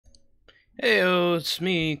Heyo, it's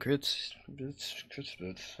me, Crits.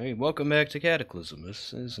 Hey, welcome back to Cataclysm.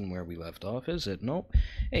 This isn't where we left off, is it? Nope.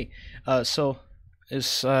 Hey, I've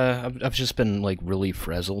just been, like, really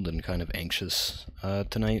frazzled and kind of anxious,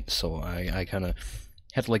 tonight, so I kind of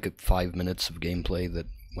had, like, 5 minutes of gameplay that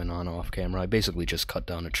went on off camera. I basically just cut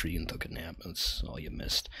down a tree and took a nap. That's all you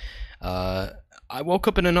missed. I woke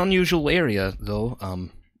up in an unusual area, though.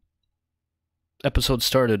 Episode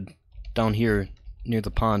started down here near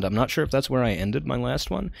the pond. I'm not sure if that's where I ended my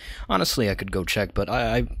last one. Honestly, I could go check, but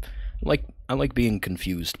I like being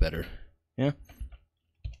confused better. Yeah?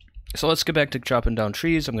 So let's get back to chopping down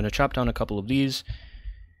trees. I'm going to chop down a couple of these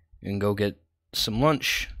and go get some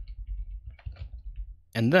lunch.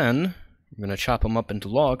 And then I'm going to chop them up into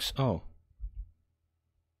logs. Oh.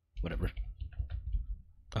 Whatever.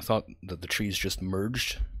 I thought that the trees just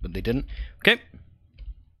merged, but they didn't. Okay.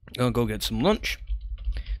 I'll go get some lunch.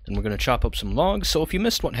 Then we're going to chop up some logs. So if you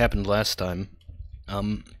missed what happened last time,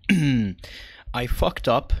 I fucked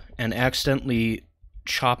up and accidentally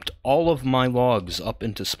chopped all of my logs up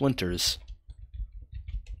into splinters.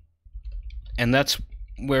 And that's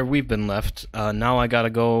where we've been left. Now I gotta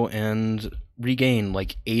go and regain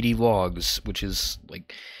like 80 logs, which is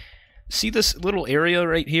like... See this little area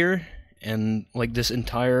right here? And like this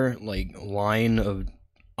entire like line of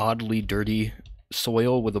oddly dirty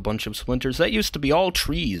soil with a bunch of splinters? That used to be all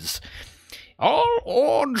trees. All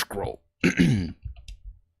orange grove.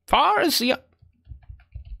 Far as the...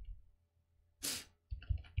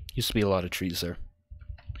 Used to be a lot of trees there.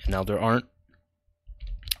 And now there aren't.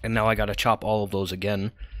 And now I gotta chop all of those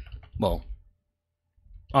again. Well,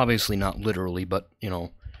 obviously not literally, but, you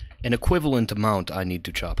know, an equivalent amount I need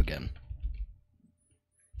to chop again.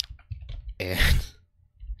 And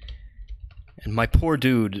my poor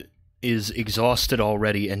dude is exhausted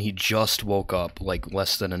already, and he just woke up, like,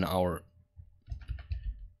 less than an hour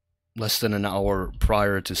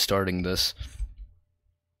prior to starting this.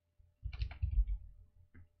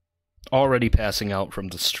 Already passing out from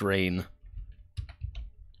the strain.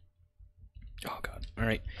 Oh god.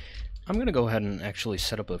 Alright. I'm gonna go ahead and actually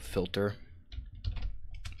set up a filter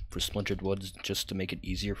for splintered woods, just to make it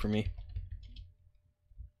easier for me.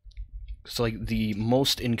 Because, like, the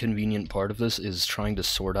most inconvenient part of this is trying to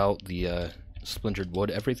sort out the splintered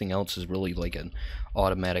wood. Everything else is really like an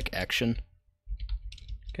automatic action.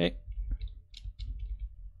 Okay.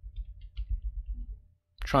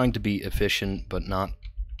 Trying to be efficient, but not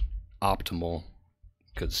optimal.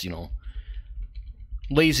 Because, you know,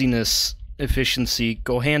 laziness, efficiency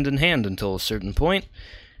go hand in hand until a certain point.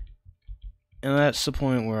 And that's the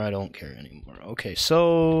point where I don't care anymore. Okay,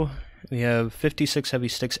 so... we have 56 heavy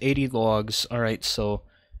sticks, 80 logs. Alright, so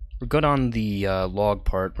we're good on the log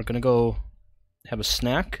part. We're gonna go have a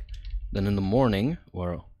snack. Then in the morning,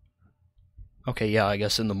 or... okay, yeah, I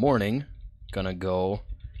guess in the morning, gonna go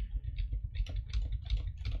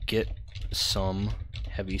get some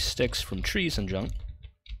heavy sticks from trees and junk.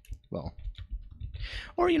 Well,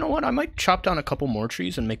 or you know what, I might chop down a couple more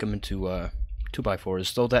trees and make them into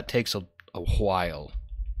 2x4s, though that takes a while.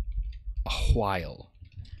 A while.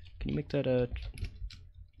 Can you make that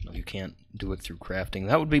no, you can't do it through crafting.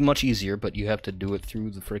 That would be much easier, but you have to do it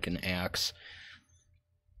through the frickin' axe.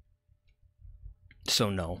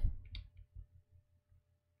 So no.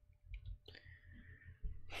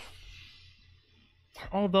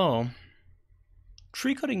 Although,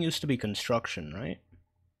 tree cutting used to be construction, right?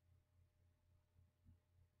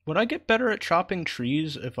 Would I get better at chopping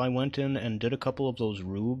trees if I went in and did a couple of those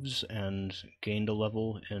roofs and gained a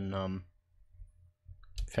level in,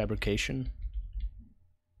 fabrication?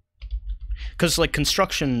 Because, like,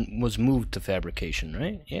 construction was moved to fabrication,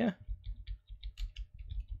 right? Yeah.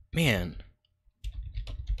 Man.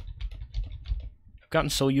 I've gotten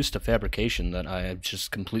so used to fabrication that I've just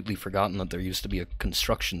completely forgotten that there used to be a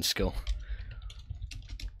construction skill.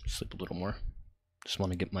 Sleep a little more. Just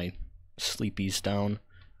want to get my sleepies down.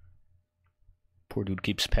 Poor dude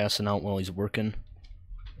keeps passing out while he's working.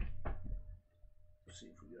 Let's see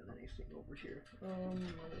if we got anything over here.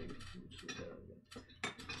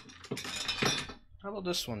 How about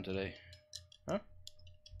this one today? Huh?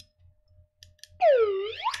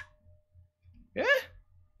 Yeah?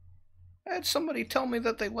 I had somebody tell me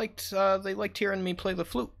that they liked hearing me play the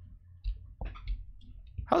flute.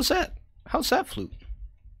 How's that? How's that flute?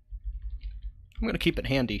 I'm gonna keep it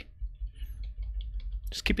handy.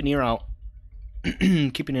 Just keep an ear out.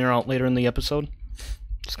 Keep an ear out later in the episode.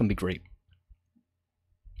 It's gonna be great.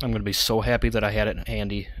 I'm gonna be so happy that I had it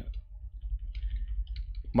handy.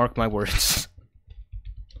 Mark my words.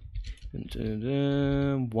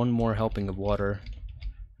 One more helping of water.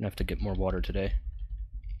 I'm gonna have to get more water today.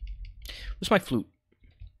 Where's my flute?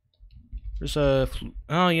 There's a...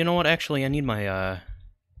 Oh, you know what? Actually, I need my,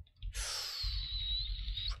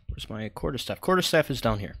 Where's my quarterstaff? Quarterstaff is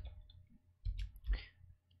down here.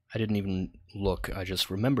 I didn't even look. I just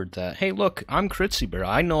remembered that. Hey, look, I'm Critsy Bear.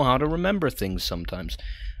 I know how to remember things sometimes.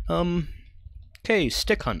 Okay,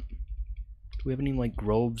 stick hunt. Do we have any, like,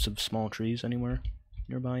 groves of small trees anywhere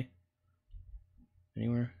nearby?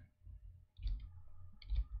 Anywhere?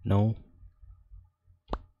 No.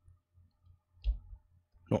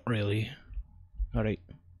 Not really. Alright.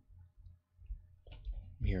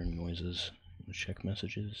 I'm hearing noises. Let's check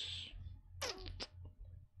messages.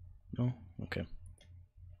 No? Okay.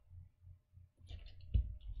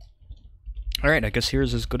 Alright, I guess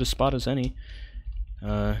here's as good a spot as any.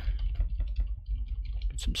 Get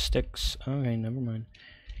some sticks. Okay, never mind.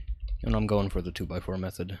 And I'm going for the 2x4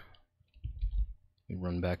 method. Let me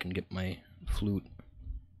run back and get my flute.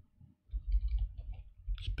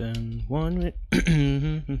 Spend one minute.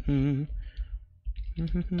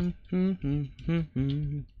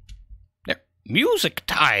 There. Music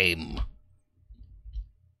time!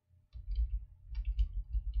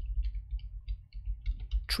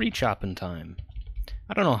 Tree chopping time.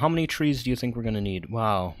 I don't know, how many trees do you think we're gonna need?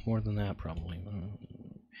 Wow, more than that probably.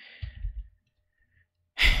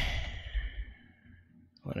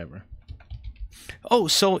 Whatever. Oh,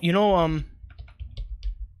 so, you know,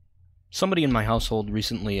 somebody in my household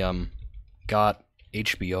recently, got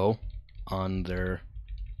HBO on their,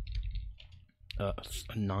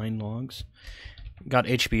 9 logs? Got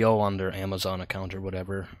HBO on their Amazon account or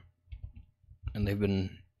whatever. And they've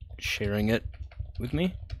been sharing it with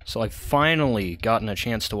me. So I've finally gotten a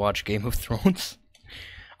chance to watch Game of Thrones.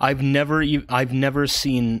 I've never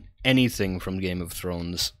seen anything from Game of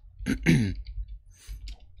Thrones.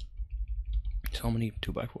 So how many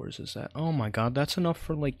 2x4s is that? Oh my god, that's enough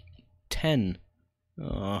for like 10.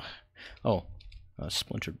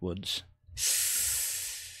 Splintered woods.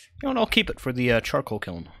 You know what, I'll keep it for the charcoal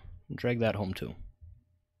kiln. I'll drag that home too.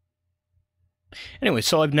 Anyway,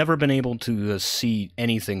 so I've never been able to see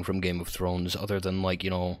anything from Game of Thrones other than, like, you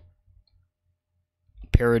know,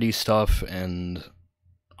 parody stuff and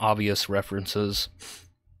obvious references.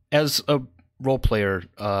 As a role player,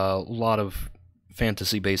 a lot of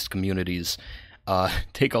fantasy-based communities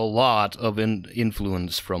take a lot of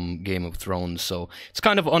influence from Game of Thrones, so it's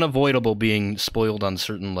kind of unavoidable being spoiled on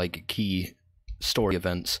certain, like, key story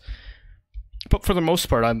events. But for the most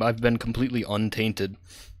part, I've been completely untainted.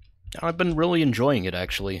 I've been really enjoying it,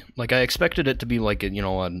 actually. Like, I expected it to be like, you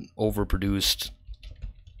know, an overproduced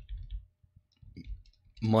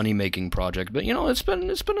money-making project, but, you know, it's been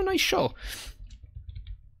a nice show.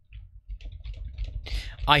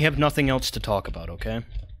 I have nothing else to talk about, okay?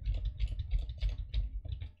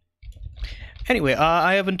 Anyway,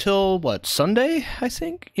 I have until, what, Sunday, I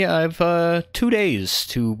think? Yeah, I have 2 days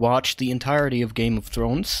to watch the entirety of Game of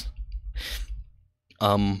Thrones.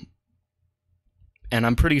 And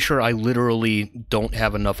I'm pretty sure I literally don't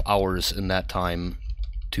have enough hours in that time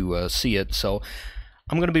to see it, so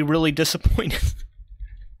I'm gonna be really disappointed.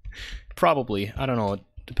 Probably. I don't know. It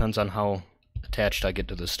depends on how attached I get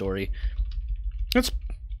to the story.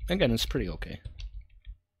 Again, it's pretty okay.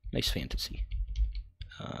 Nice fantasy.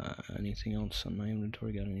 Anything else on my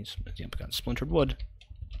inventory? Got any? Yep, got splintered wood.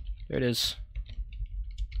 There it is.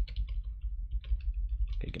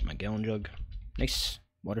 Okay, get my gallon jug. Nice.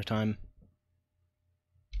 Water time.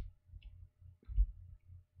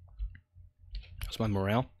 How's my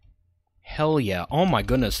morale? Hell yeah. Oh my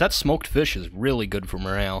goodness, that smoked fish is really good for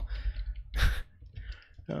morale.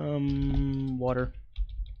 Water.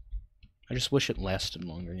 I just wish it lasted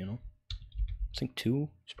longer, you know? I think 2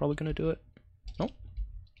 is probably gonna do it. Nope.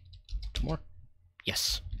 2 more.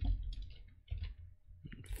 Yes.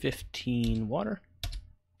 15 water.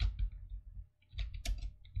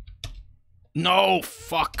 No!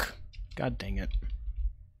 Fuck! God dang it.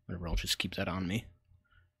 Whatever, I'll just keep that on me.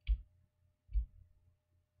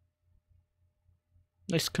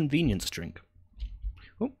 Nice convenience drink.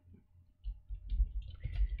 Oh.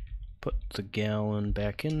 Put the gallon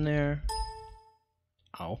back in there.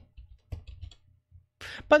 Ow.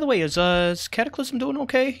 By the way, is Cataclysm doing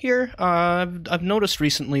okay here? I've noticed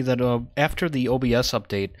recently that after the OBS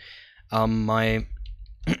update, my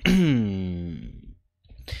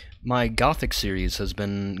my Gothic series has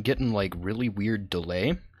been getting, like, really weird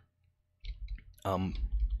delay.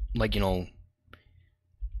 Like, you know,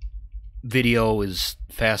 video is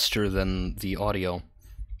faster than the audio,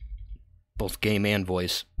 both game and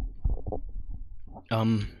voice.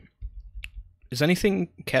 Is anything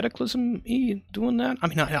Cataclysm-y doing that? I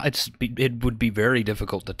mean, it would be very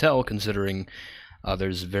difficult to tell, considering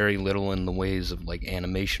there's very little in the ways of, like,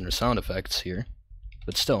 animation or sound effects here.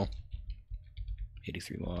 But still.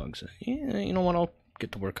 83 logs. Yeah, you know what? I'll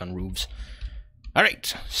get to work on roofs.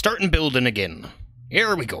 Alright, starting building again.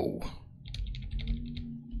 Here we go.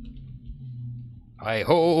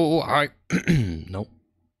 Hi-ho, hi. Nope.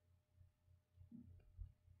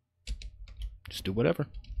 Just do whatever.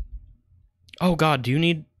 Oh god, do you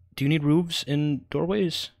need roofs in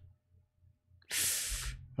doorways?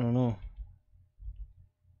 I don't know.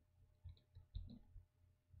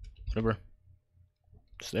 Whatever.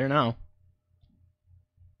 It's there now.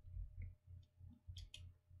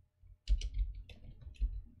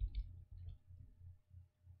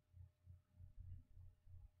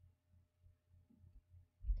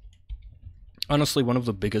 Honestly, one of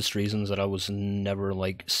the biggest reasons that I was never,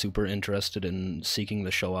 like, super interested in seeking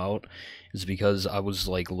the show out is because I was,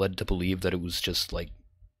 like, led to believe that it was just, like,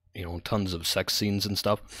 you know, tons of sex scenes and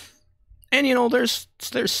stuff. And, you know, there's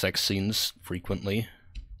sex scenes frequently,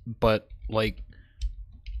 but, like,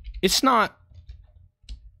 it's not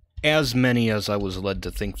as many as I was led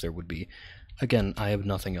to think there would be. Again, I have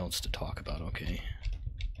nothing else to talk about, okay?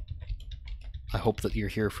 I hope that you're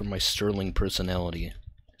here for my sterling personality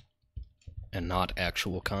and not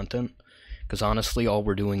actual content, because honestly, all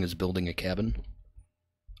we're doing is building a cabin.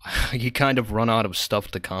 You kind of run out of stuff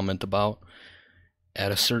to comment about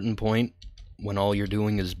at a certain point when all you're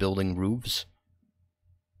doing is building roofs.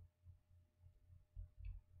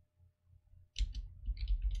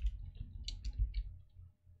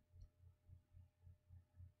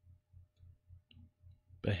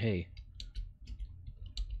 But hey,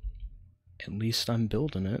 at least I'm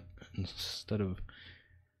building it instead of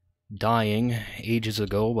dying ages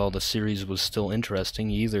ago while the series was still interesting.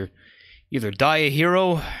 You either die a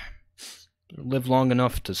hero or live long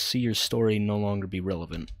enough to see your story no longer be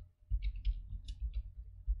relevant.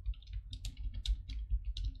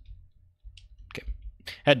 Okay.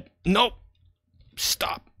 Nope!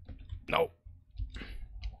 Stop! No.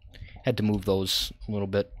 Had to move those a little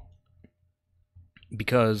bit,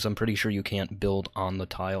 because I'm pretty sure you can't build on the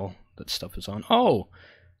tile that stuff is on. Oh!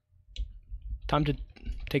 Time to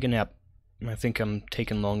take a nap. I think I'm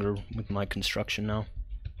taking longer with my construction now,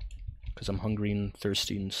 because I'm hungry and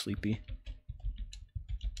thirsty and sleepy.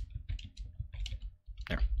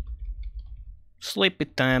 There. Sleepy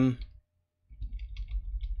time.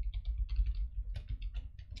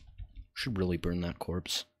 Should really burn that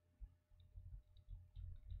corpse.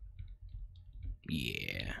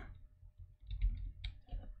 Yeah.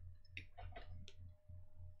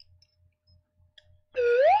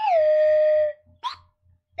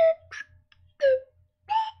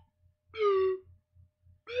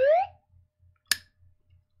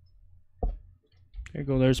 There you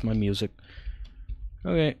go, there's my music.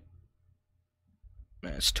 Okay.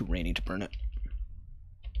 It's too rainy to burn it.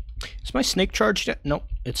 Is my snake charged yet? Nope,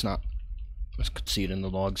 it's not. I could see it in the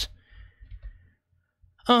logs.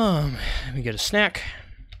 Let me get a snack.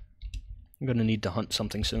 I'm gonna need to hunt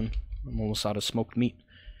something soon. I'm almost out of smoked meat.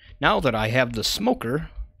 Now that I have the smoker,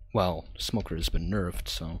 well, the smoker has been nerfed,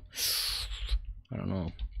 so I don't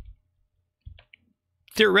know.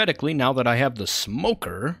 Theoretically, now that I have the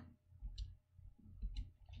smoker,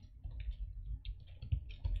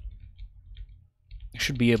 I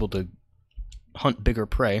should be able to hunt bigger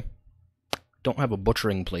prey. Don't have a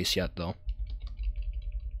butchering place yet, though.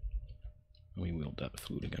 Let me wield that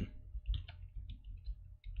flute again.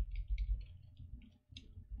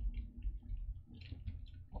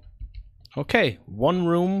 Okay, one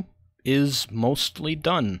room is mostly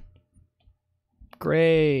done.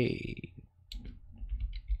 Great.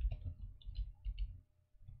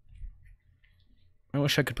 I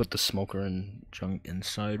wish I could put the smoker and junk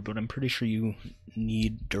inside, but I'm pretty sure you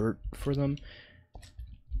need dirt for them.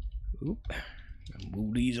 Oop. Gotta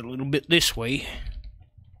move these a little bit this way.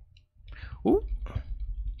 Oop.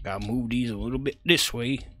 Gotta move these a little bit this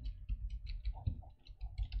way.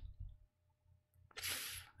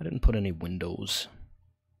 I didn't put any windows.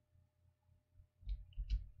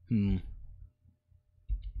 Hope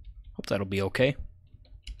that'll be okay.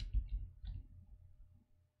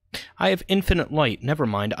 I have infinite light. Never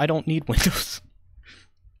mind, I don't need windows.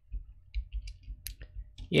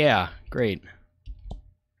 Yeah, great.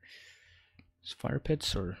 Is fire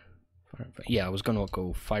pits or... Yeah, I was gonna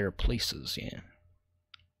go fireplaces, yeah.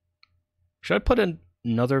 Should I put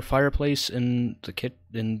another fireplace in the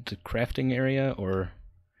crafting area, or...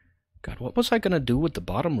 God, what was I gonna do with the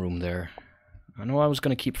bottom room there? I know I was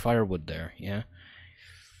gonna keep firewood there, yeah.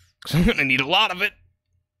 Because I'm gonna need a lot of it!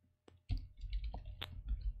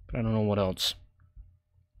 But I don't know what else.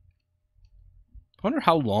 I wonder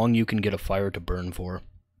how long you can get a fire to burn for.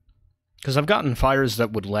 Because I've gotten fires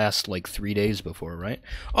that would last like 3 days before, right?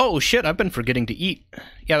 Oh shit, I've been forgetting to eat.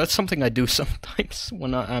 Yeah, that's something I do sometimes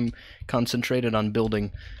when I'm concentrated on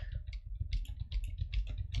building.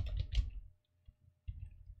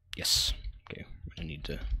 Yes. Okay, I need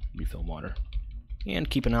to refill water. And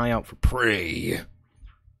keep an eye out for prey.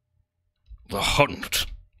 The hunt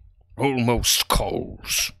almost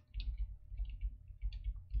calls.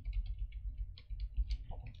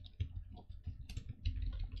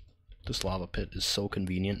 This lava pit is so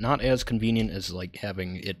convenient. Not as convenient as like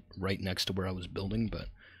having it right next to where I was building, but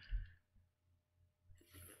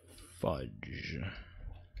fudge.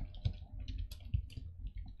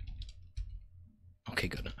 Okay,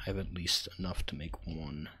 good. I have at least enough to make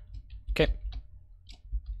one. Okay.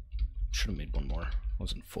 Should have made one more.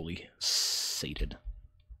 Wasn't fully sated.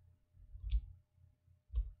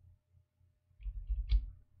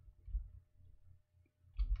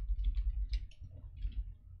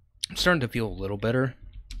 I'm starting to feel a little better.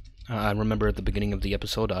 I remember at the beginning of the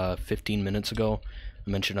episode, 15 minutes ago, I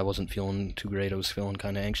mentioned I wasn't feeling too great. I was feeling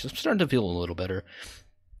kind of anxious. I'm starting to feel a little better.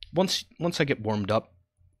 Once I get warmed up,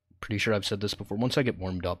 pretty sure I've said this before, once I get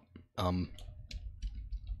warmed up,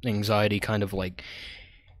 anxiety kind of like,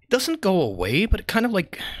 it doesn't go away, but it kind of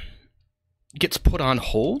like gets put on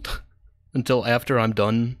hold until after I'm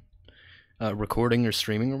done recording or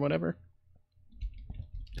streaming or whatever.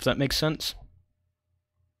 If that makes sense.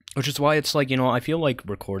 Which is why it's like, you know, I feel like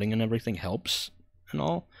recording and everything helps and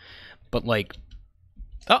all. But like,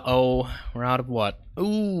 uh-oh, we're out of what?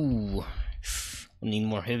 Ooh, we need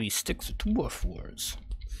more heavy sticks or 2x4s.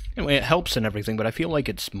 Anyway, it helps and everything, but I feel like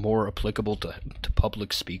it's more applicable to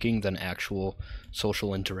public speaking than actual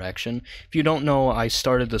social interaction. If you don't know, I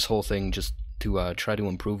started this whole thing just to try to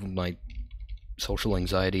improve my social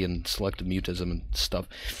anxiety and selective mutism and stuff.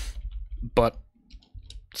 But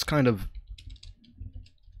it's kind of...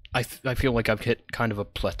 I feel like I've hit kind of a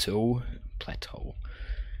plateau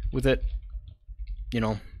with it, you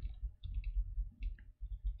know.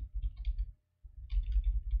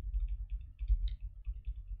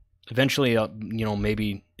 Eventually, you know,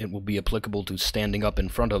 maybe it will be applicable to standing up in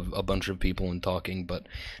front of a bunch of people and talking, but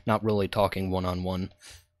not really talking one-on-one.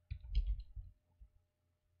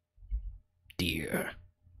 Dear.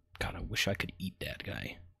 God, I wish I could eat that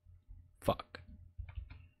guy. Fuck.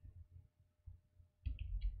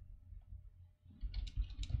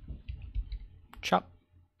 Chop.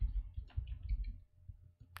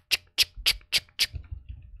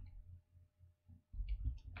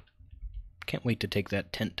 Can't wait to take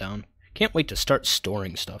that tent down. Can't wait to start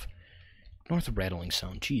storing stuff. Ignore the rattling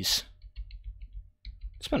sound. Jeez.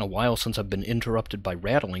 It's been a while since I've been interrupted by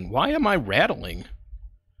rattling. Why am I rattling?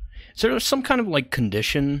 Is there some kind of, like,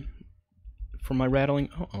 condition for my rattling?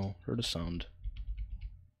 Uh-oh, heard a sound.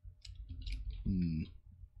 There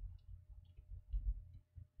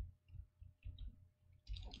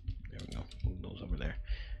we go. Move those over there.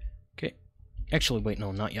 Okay. Actually, wait,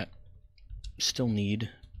 no, not yet. Still need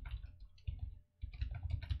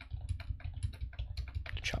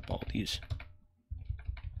to chop all these.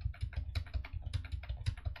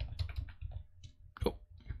 Oh.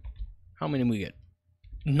 How many did we get?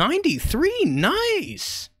 93!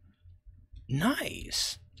 Nice!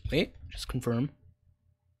 Nice. Wait, just confirm.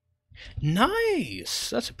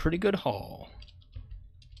 Nice! That's a pretty good haul.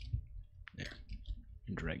 There.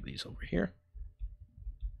 And drag these over here.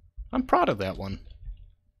 I'm proud of that one.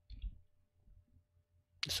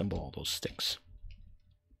 Assemble all those sticks.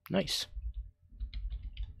 Nice.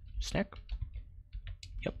 Snack?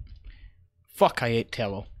 Yep. Fuck, I ate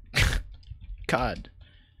tallow. God.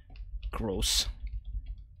 Gross.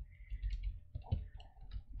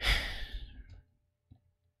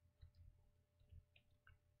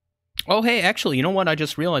 Oh, hey, actually, you know what? I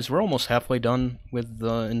just realized we're almost halfway done with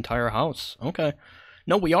the entire house. Okay.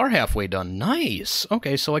 No, we are halfway done. Nice!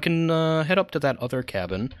 Okay, so I can head up to that other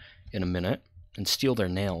cabin in a minute and steal their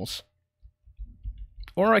nails.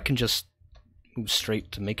 Or I can just move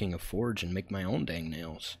straight to making a forge and make my own dang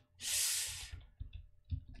nails.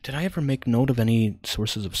 Did I ever make note of any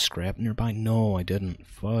sources of scrap nearby? No, I didn't.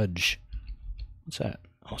 Fudge. What's that?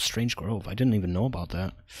 Oh, Strange Grove. I didn't even know about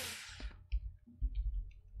that.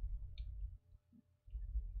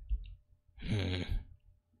 I'm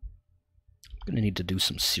gonna need to do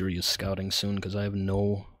some serious scouting soon, because I have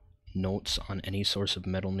no notes on any source of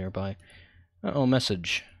metal nearby. Uh-oh,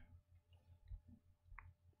 message.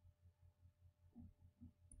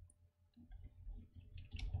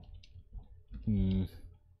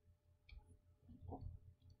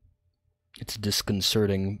 It's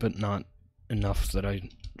disconcerting, but not enough that I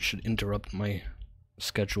should interrupt my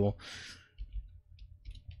schedule.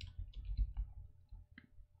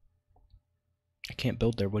 can't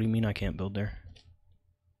build there. What do you mean I can't build there?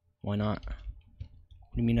 Why not?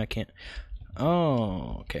 What do you mean I can't?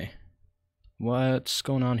 Oh, okay. What's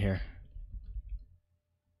going on here?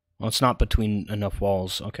 Well, it's not between enough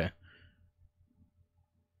walls. Okay.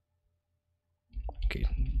 Okay,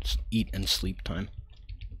 it's eat and sleep time.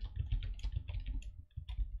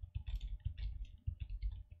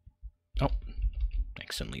 Oh,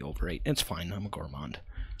 accidentally overate. It's fine, I'm a gourmand.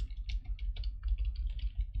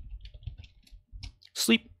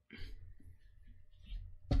 Sleep.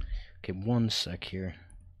 Okay, one sec here.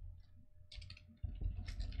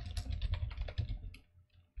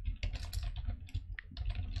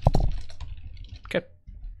 Okay.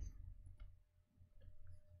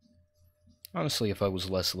 Honestly, if I was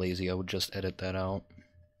less lazy, I would just edit that out.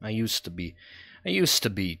 I used to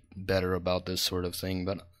be better about this sort of thing,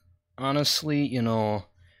 but honestly, you know,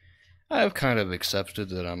 I've kind of accepted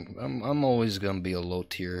that I'm always gonna be a low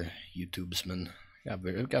tier YouTubesman.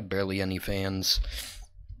 I've got barely any fans.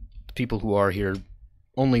 The people who are here,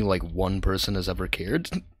 only like one person has ever cared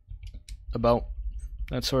about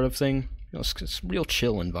that sort of thing. You know, it's a real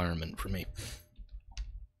chill environment for me.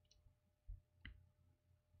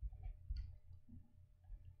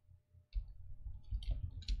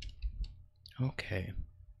 Okay.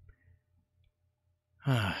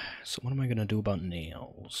 So what am I gonna do about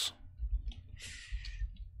nails?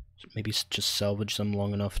 So maybe just salvage them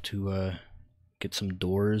long enough to get some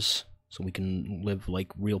doors so we can live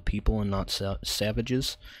like real people and not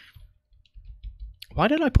savages. Why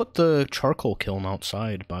did I put the charcoal kiln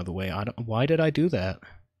outside, by the way? Why did I do that?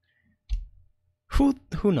 Who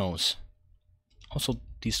knows? Also,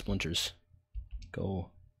 these splinters go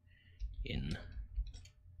in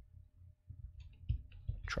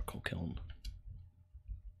charcoal kiln.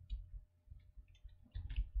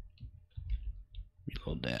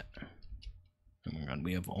 Reload that. Oh my god,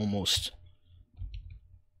 we have almost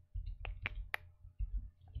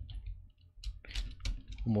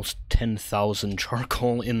 10,000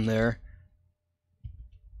 charcoal in there.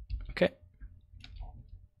 Okay.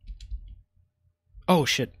 Oh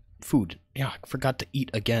shit, food. Yeah, I forgot to eat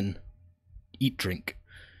again. Eat, drink.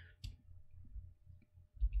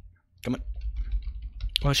 Come on.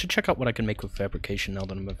 Well, I should check out what I can make with fabrication now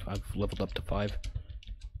that I've leveled up to 5.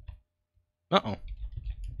 Uh-oh.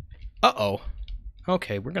 Uh-oh.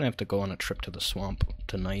 Okay, we're gonna have to go on a trip to the swamp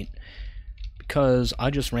tonight because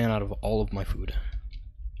I just ran out of all of my food.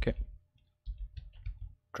 Okay.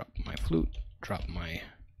 Drop my flute. Drop my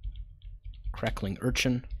crackling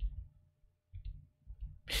urchin.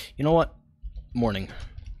 You know what? Morning.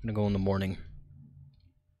 I'm gonna go in the morning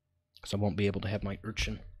because I won't be able to have my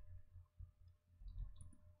urchin.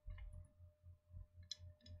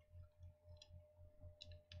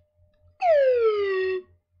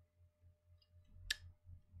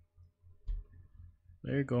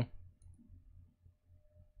 There you go.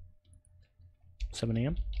 7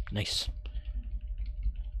 a.m. Nice.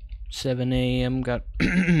 7 a.m. got...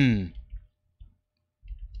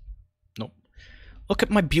 Nope. Look at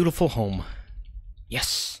my beautiful home.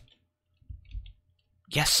 Yes.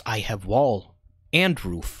 Yes, I have wall and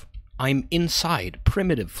roof. I'm inside.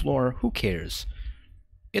 Primitive floor. Who cares?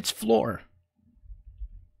 It's floor.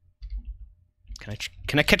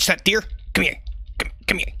 Can I catch that deer? Come here.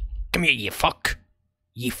 Come here. Come here, you fuck.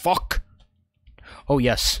 Ye fuck. Oh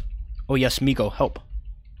yes. Oh yes, Migo, help.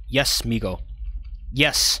 Yes, Migo.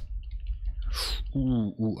 Yes.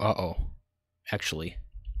 Ooh, uh-oh. Actually,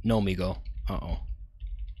 no, Migo. Uh-oh.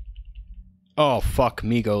 Oh, fuck,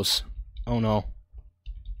 Migos. Oh no.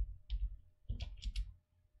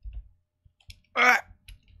 Ah!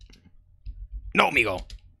 No, Migo.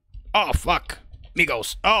 Oh, fuck.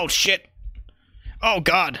 Migos. Oh, shit. Oh,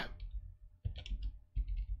 God.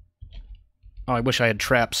 Oh, I wish I had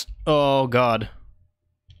traps. Oh, God.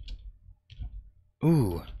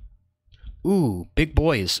 Ooh. Ooh, big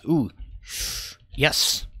boys. Ooh.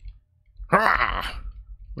 Yes. Ah!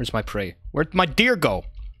 Where's my prey? Where'd my deer go?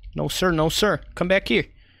 No, sir, no, sir. Come back here.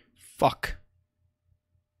 Fuck.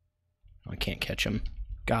 I can't catch him.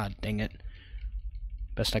 God dang it.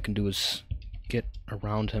 Best I can do is get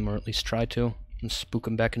around him, or at least try to, and spook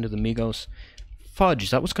him back into the Migos.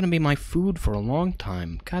 Fudge, that was going to be my food for a long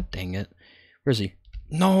time. God dang it. Where is he?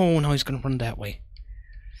 No, he's going to run that way.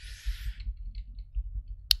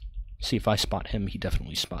 See, if I spot him, he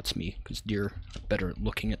definitely spots me, because deer are better at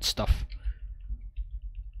looking at stuff.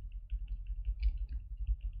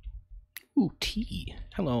 Ooh, tea.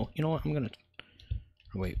 Hello. You know what? I'm going to...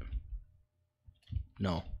 Wait.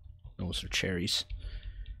 No. Those are cherries.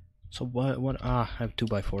 So what? Ah, I have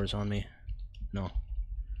 2x4s on me. No.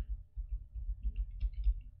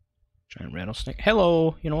 Giant rattlesnake.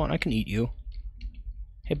 Hello! You know what? I can eat you.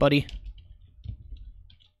 Hey, buddy.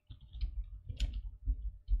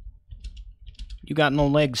 You got no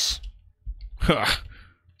legs. Ha!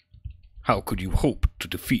 How could you hope to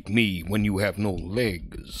defeat me when you have no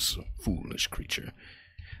legs, foolish creature?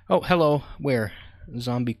 Oh, hello. Where?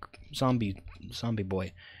 Zombie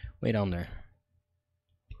boy. Way down there.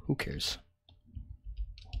 Who cares?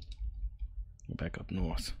 Go back up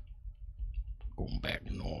north. Going back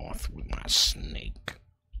north with my snake.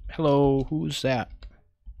 Hello, who's that?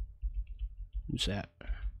 Who's that?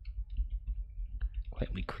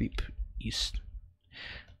 Quietly creep east.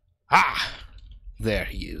 Ah! There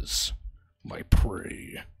he is. My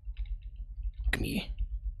prey. Come here.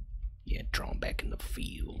 Yeah, draw him back in the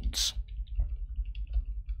fields.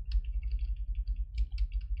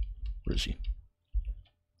 Where is he?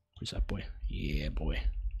 Where's that boy? Yeah, boy.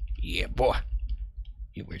 Yeah, boy.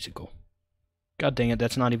 Yeah, where's he go? God dang it,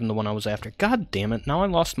 that's not even the one I was after. God damn it, now I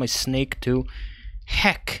lost my snake too.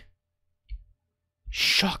 Heck.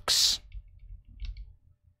 Shucks.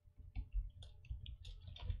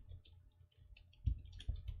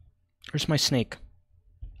 Where's my snake?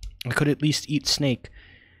 I could at least eat snake.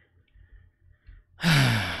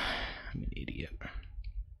 I'm an idiot.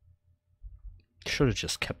 Should have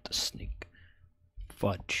just kept the snake.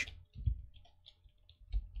 Fudge.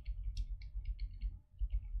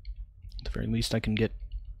 At the very least, I can get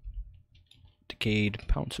decayed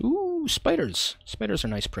pounce. Ooh, spiders! Spiders are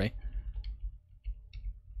nice prey.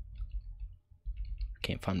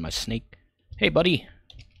 Can't find my snake. Hey, buddy.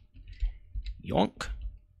 Yonk.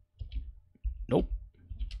 Nope.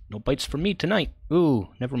 No bites for me tonight. Ooh,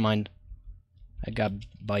 never mind. I got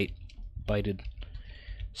bited.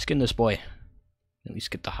 Skin this boy. At least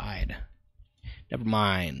get the hide. Never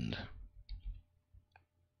mind.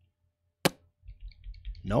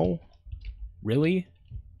 No? Really?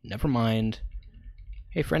 Never mind.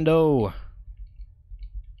 Hey, friendo.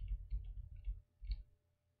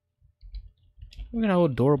 Look at how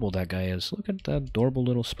adorable that guy is. Look at that adorable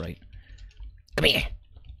little sprite. Come here.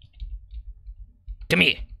 Come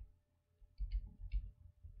here.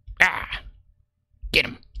 Ah! Get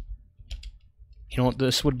him. You know what?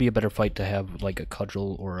 This would be a better fight to have like a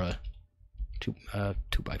cudgel or a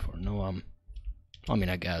 2x4. No, I mean,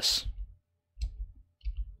 I guess.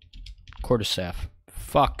 Quarterstaff.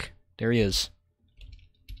 Fuck. There he is.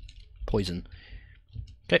 Poison.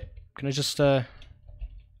 Okay. Can I just, let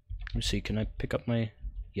me see. Can I pick up my...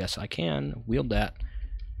 Yes, I can. Wield that.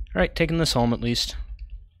 Alright, taking this home at least.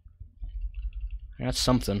 That's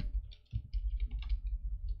something.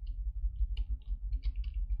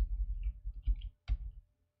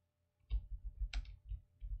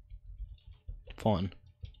 Fun.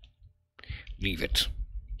 Leave it.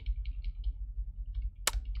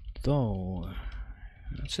 Though,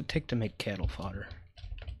 what's it take to make cattle fodder?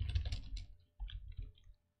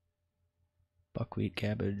 Buckwheat,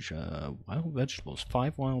 cabbage, wild vegetables.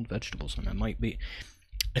 5 wild vegetables, and I might be...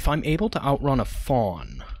 If I'm able to outrun a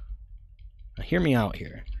fawn... Now hear me out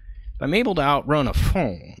here. If I'm able to outrun a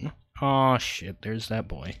fawn... Oh shit, there's that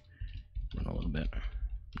boy. Run a little bit.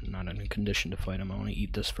 I'm not in a condition to fight him. I want to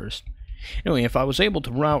eat this first. Anyway, if I was able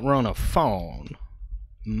to outrun a fawn...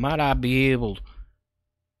 Might I be able...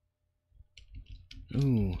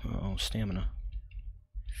 Ooh, oh, stamina.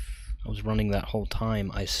 I was running that whole time,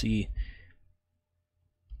 I see.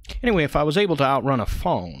 Anyway, if I was able to outrun a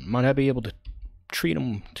fawn, might I be able to treat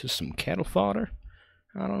him to some cattle fodder?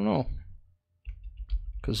 I don't know.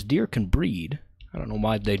 Because deer can breed. I don't know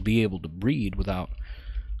why they'd be able to breed without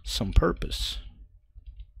some purpose.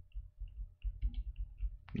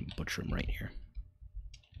 Butcher him right here.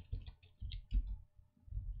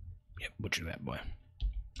 Yep, butcher that boy.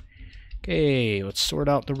 Okay, let's sort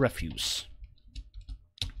out the refuse.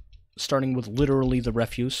 Starting with literally the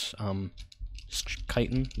refuse.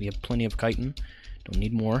 Chitin, we have plenty of chitin. Don't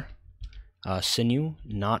need more. Sinew,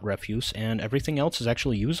 not refuse. And everything else is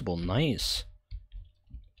actually usable. Nice.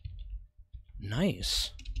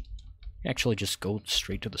 Nice. Actually, just go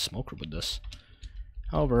straight to the smoker with this.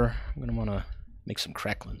 However, I'm going to want to make some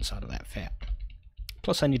cracklings out of that fat.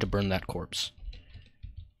 Plus, I need to burn that corpse.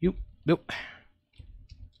 Yoop.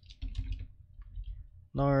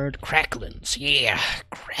 Lard cracklings, yeah,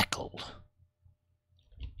 crackle.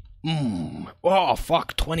 Oh,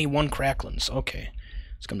 fuck, 21 cracklings. Okay,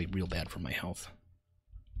 it's gonna be real bad for my health.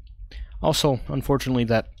 Also, unfortunately,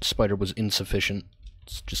 that spider was insufficient.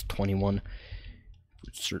 It's just 21.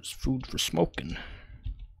 It's food for smoking.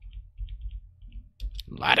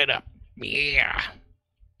 Light it up, yeah.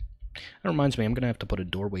 That reminds me, I'm gonna have to put a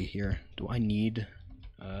doorway here. Do I need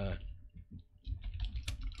a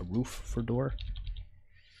roof for door?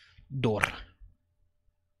 Door.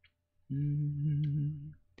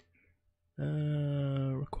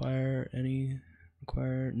 Require...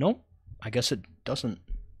 Nope. I guess it doesn't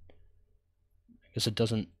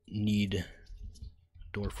need a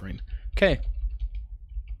door frame. Okay.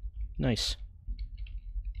 Nice.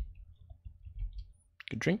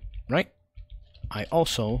 Good drink, right? I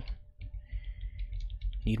also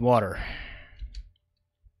need water.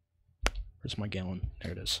 Where's my gallon?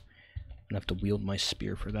 There it is. I'm gonna have to wield my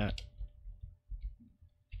spear for that.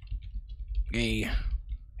 Hey,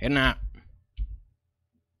 heading out.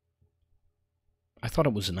 I thought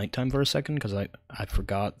it was nighttime for a second because I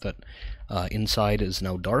forgot that inside is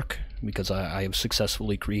now dark because I have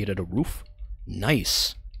successfully created a roof.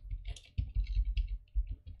 Nice.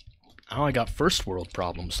 Now I got first world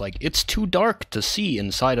problems. Like, it's too dark to see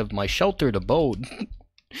inside of my sheltered abode.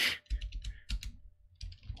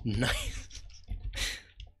 Nice.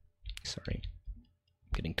 Sorry.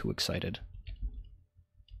 I'm getting too excited.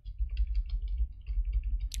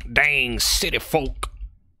 Dang city folk.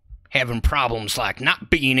 Having problems like not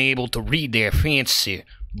being able to read their fancy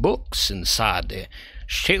books inside their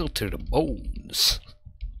sheltered abodes.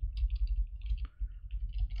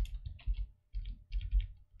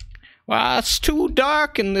 Why, it's too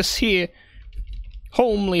dark in this here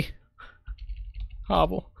homely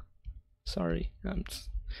hovel. Sorry.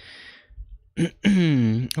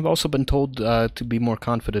 I've also been told to be more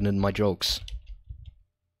confident in my jokes.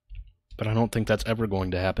 But I don't think that's ever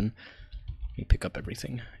going to happen. Let me pick up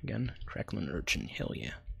everything again. Crackling urchin, hell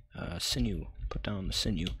yeah. Sinew, put down the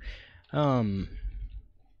sinew.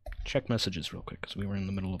 Check messages real quick, because we were in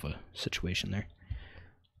the middle of a situation there.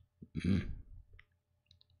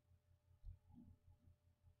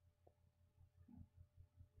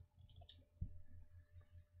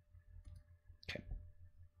 Okay.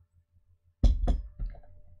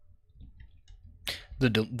 The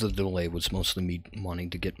delay was mostly me wanting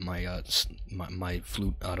to get my my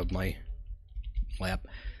flute out of my lap.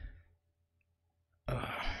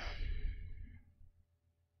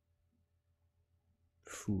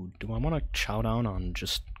 Food. Do I want to chow down on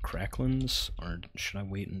just cracklins, or should I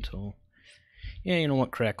wait until... Yeah, you know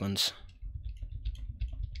what, cracklins.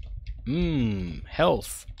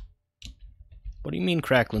 Health. What do you mean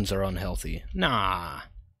cracklins are unhealthy? Nah.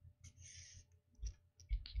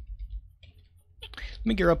 Let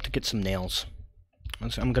me gear up to get some nails.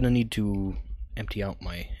 I'm gonna need to empty out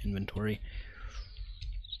my inventory.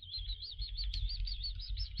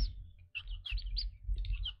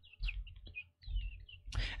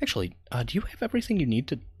 Actually, do you have everything you need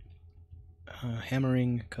to...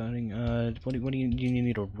 hammering, cutting, what do you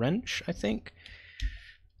need? A wrench, I think?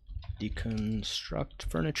 Deconstruct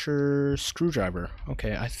furniture, screwdriver.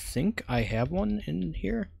 Okay, I think I have one in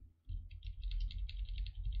here.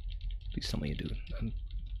 Please tell me you do.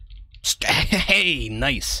 Hey,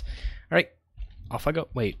 nice! Alright, off I go.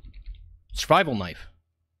 Wait. Survival knife.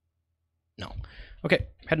 No. Okay,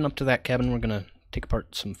 heading up to that cabin, we're gonna take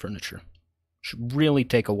apart some furniture. Should really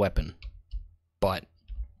take a weapon. But...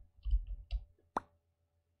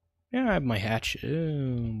 yeah, I have my hatchet.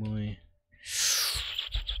 Oh, boy.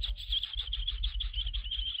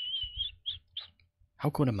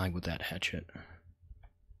 How good am I with that hatchet?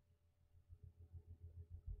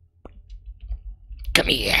 Come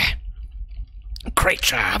here,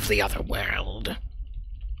 creature of the other world.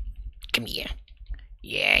 Come here.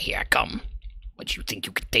 Yeah, here I come. What, you think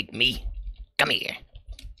you could take me? Come here.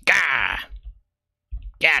 Gah!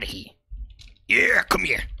 Get out of here. Yeah, come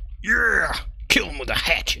here. Yeah! Kill him with a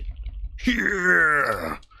hatchet.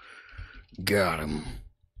 Yeah! Got him.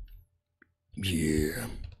 Yeah.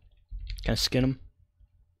 Can I skin him?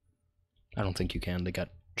 I don't think you can. They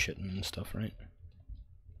got chitin and stuff, right?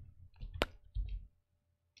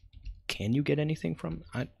 Can you get anything from...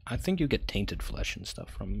 I think you get tainted flesh and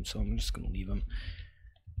stuff from him, so I'm just gonna leave him.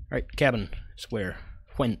 Alright, cabin is where?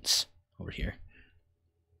 Whence? Over here.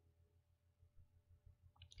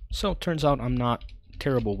 So, turns out I'm not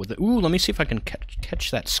terrible with it. Ooh, let me see if I can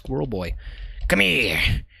catch that squirrel boy. Come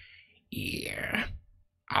here. Yeah.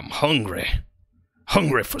 I'm hungry.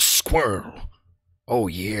 Hungry for squirrel. Oh,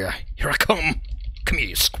 yeah. Here I come. Come here,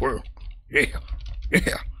 you squirrel. Yeah.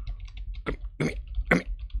 Yeah. Come here. Come here.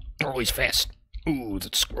 Oh, he's fast. Ooh,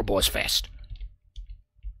 that squirrel boy's fast.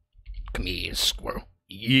 Come here, squirrel.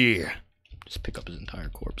 Yeah. Just pick up his entire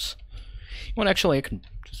corpse. Well, actually, I can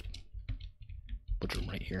just butcher him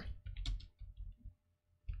right here.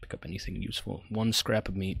 Pick up anything useful. One scrap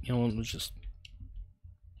of meat. You know, let's just...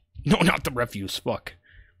 No, not the refuse. Fuck.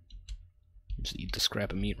 Just eat the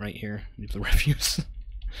scrap of meat right here. Leave the refuse.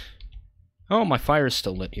 Oh, my fire is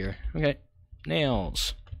still lit here. Okay.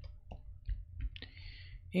 Nails.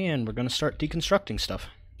 And we're gonna start deconstructing stuff.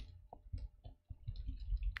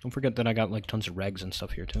 Don't forget that I got like tons of rags and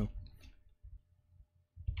stuff here too.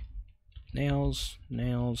 Nails,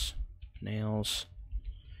 nails, nails.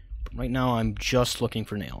 But right now I'm just looking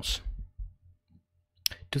for nails.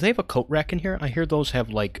 Do they have a coat rack in here? I hear those have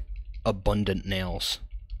like abundant nails.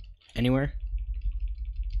 Anywhere?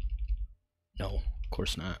 No, of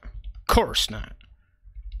course not. Of course not.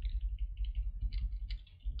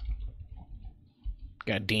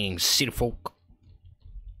 God dang city folk.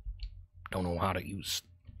 Don't know how to use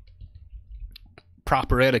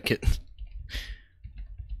proper etiquette.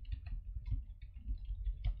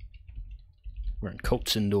 Wearing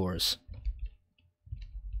coats indoors.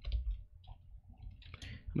 How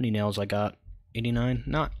many nails I got? 89?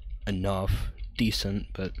 Not enough. Decent,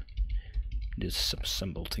 but just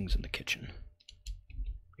assemble things in the kitchen.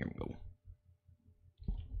 Here we go.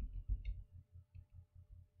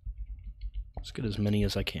 Let's get as many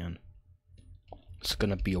as I can. It's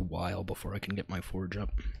gonna be a while before I can get my forge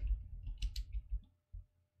up.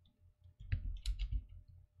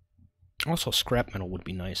 Also, scrap metal would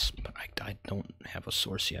be nice, but I don't have a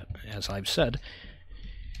source yet, as I've said.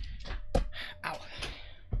 Ow.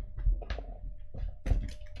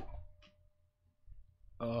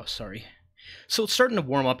 Oh, sorry. So it's starting to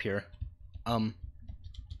warm up here,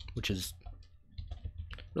 which is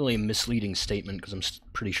really a misleading statement because I'm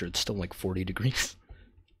pretty sure it's still like 40 degrees.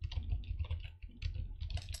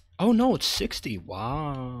 Oh no, it's 60.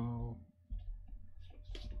 Wow.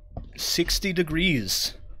 60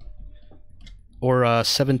 degrees. Or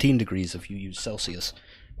 17 degrees if you use Celsius.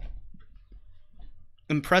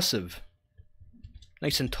 Impressive.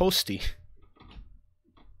 Nice and toasty.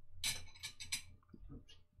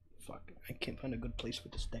 Fuck, I can't find a good place for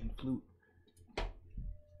this dang flute.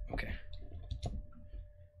 Okay.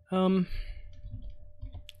 I'm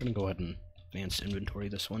gonna go ahead and advanced inventory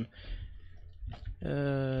this one.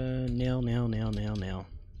 Nail.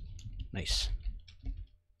 Nice.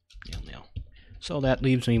 Nail. So that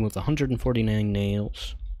leaves me with 149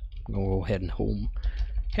 nails. I'm gonna go ahead and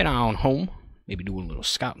head on home. Maybe do a little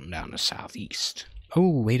scouting down the southeast.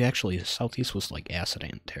 Oh, wait, actually, the southeast was like acid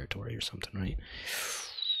ant territory or something, right?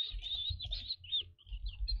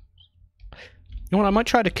 You know what, I might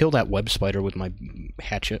try to kill that web spider with my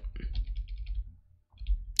hatchet.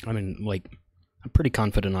 I mean, like, I'm pretty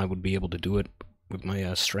confident I would be able to do it with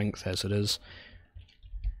my strength as it is.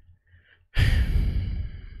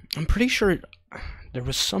 I'm pretty sure there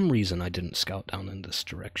was some reason I didn't scout down in this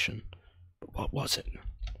direction. But what was it?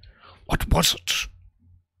 What was it?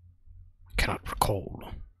 I cannot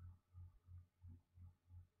recall.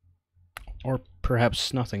 Or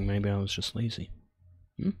perhaps nothing. Maybe I was just lazy.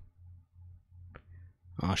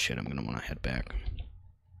 Oh shit, I'm gonna want to head back.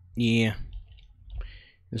 Yeah.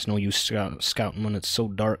 There's no use scouting when it's so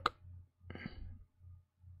dark.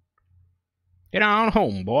 Get on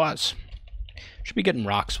home, boys. Should be getting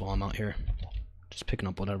rocks while I'm out here. Just picking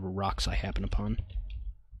up whatever rocks I happen upon.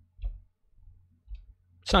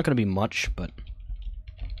 It's not going to be much, but...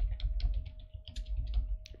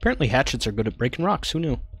 apparently hatchets are good at breaking rocks. Who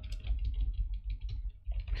knew?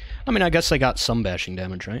 I mean, I guess I got some bashing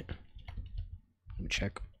damage, right? Let me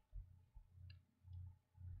check.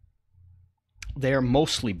 They are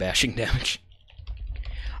mostly bashing damage.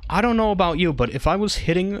 I don't know about you, but if I was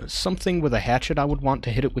hitting something with a hatchet, I would want to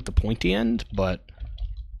hit it with the pointy end, but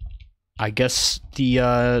I guess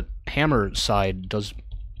the hammer side does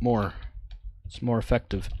more. It's more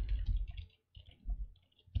effective.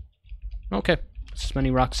 Okay, as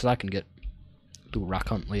many rocks as I can get. Do a rock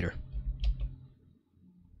hunt later.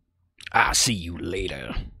 I'll see you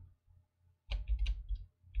later.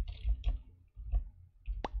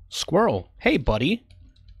 Squirrel, hey buddy.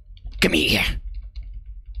 Come here.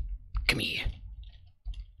 Come here.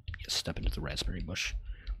 Just step into the raspberry bush.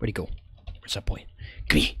 Where'd he go? Where's that boy?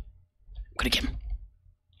 Come here. I'm gonna get him.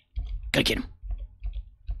 Gotta get him.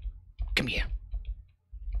 Come here.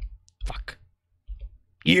 Fuck.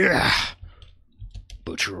 Yeah.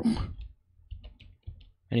 Butcher him.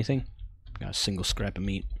 Anything? Got a single scrap of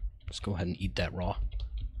meat. Let's go ahead and eat that raw.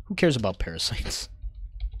 Who cares about parasites?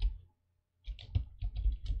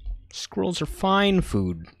 Squirrels are fine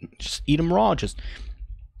food. Just eat them raw.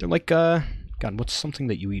 They're like, God, what's something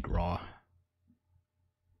that you eat raw?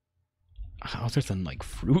 Other than, like,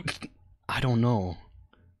 fruit? I don't know.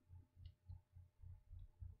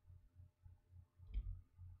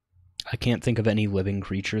 I can't think of any living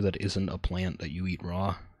creature that isn't a plant that you eat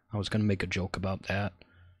raw. I was gonna make a joke about that.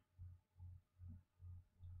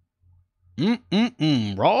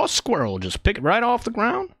 Raw squirrel. Just pick it right off the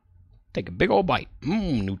ground. Take a big old bite.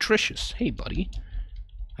 Nutritious. Hey, buddy.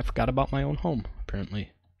 I forgot about my own home,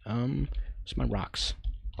 apparently. Where's my rocks?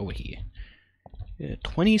 Over here. Yeah,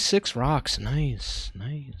 26 rocks. Nice,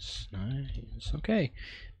 nice, nice. Okay.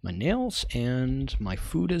 My nails and my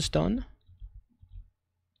food is done.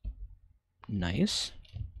 Nice.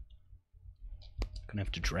 Gonna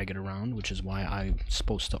have to drag it around, which is why I'm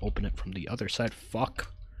supposed to open it from the other side.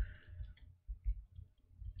 Fuck.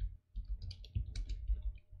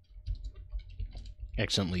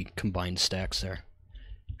 Accidentally combined stacks there.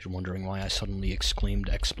 If you're wondering why I suddenly exclaimed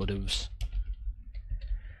expletives.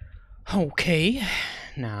 Okay,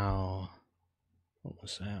 now, what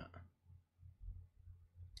was that?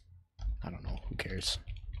 I don't know, who cares?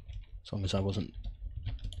 As long as I wasn't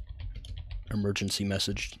emergency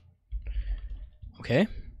messaged. Okay.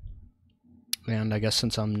 And I guess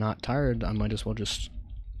since I'm not tired, I might as well just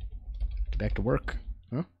get back to work.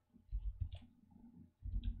 Huh?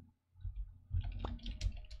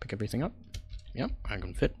 Pick everything up. Yep, I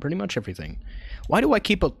can fit pretty much everything. Why do I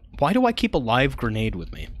keep a live grenade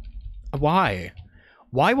with me? Why?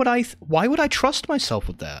 Why would I trust myself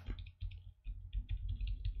with that?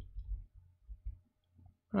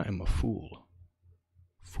 I am a fool.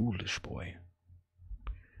 Foolish boy.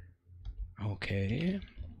 Okay.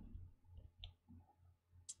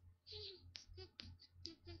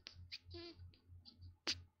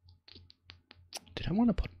 Did I want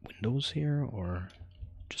to put windows here or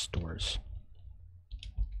just doors?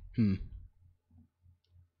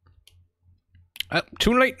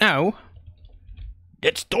 Too late now.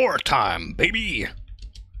 It's door time, baby.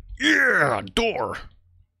 Yeah, door.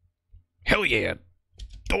 Hell yeah,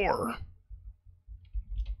 door.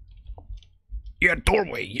 Yeah,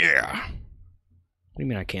 doorway, yeah. What do you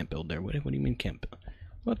mean I can't build there? What do you mean can't build?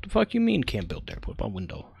 What the fuck you mean can't build there? What about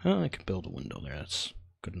window? Oh, I can build a window there. That's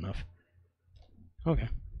good enough. Okay.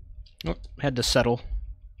 Oh, had to settle.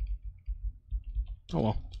 Oh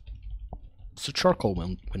well. It's a charcoal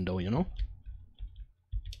window, you know?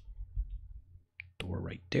 Door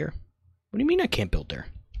right there. What do you mean I can't build there?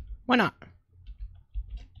 Why not?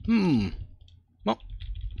 Well,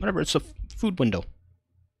 whatever. It's a food window.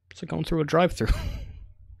 It's like going through a drive-thru.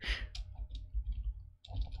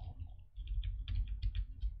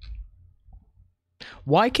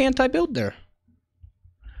 Why can't I build there?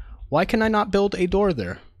 Why can I not build a door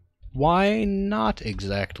there? Why not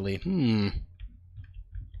exactly?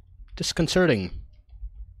 Disconcerting.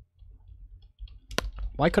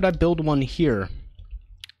 Why could I build one here,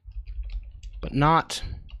 but not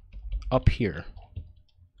up here?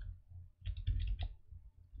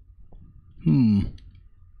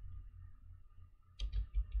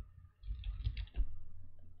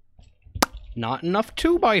 Not enough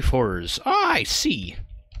 2x4s. Ah, I see.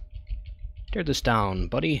 Tear this down,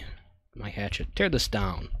 buddy. My hatchet. Tear this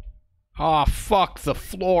down. Aw, fuck the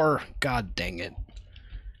floor. God dang it.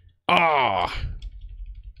 Ah.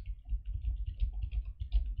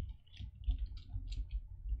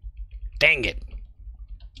 Dang it.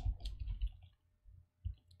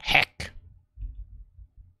 Heck.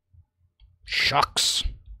 Shucks.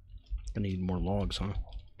 Gonna need more logs, huh?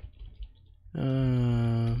 Gotta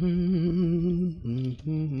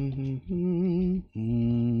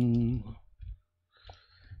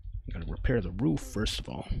repair the roof first of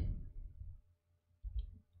all.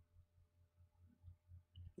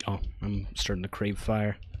 Oh, I'm starting to crave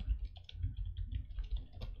fire.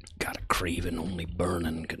 Got a craving only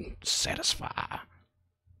burning can satisfy.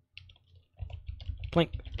 Plink,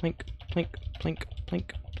 plink, plink, plink,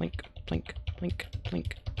 plink, plink, plink, plink,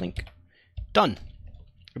 plink, plink. Done.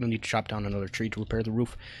 I'm gonna need to chop down another tree to repair the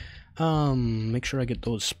roof. Make sure I get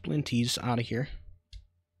those splinties out of here.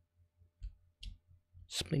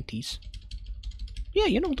 Splinties. Yeah,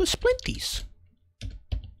 you know, the splinties.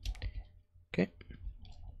 Okay.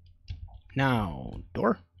 Now,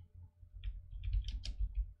 door.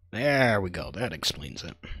 There we go. That explains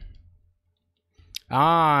it.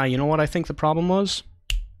 Ah, you know what I think the problem was?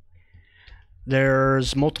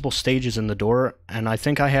 There's multiple stages in the door, and I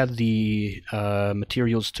think I had the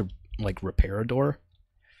materials to, like, repair a door.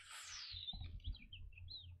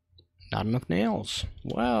 Not enough nails.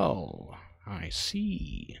 Well, I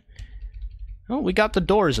see. Oh, we got the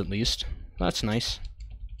doors at least. That's nice.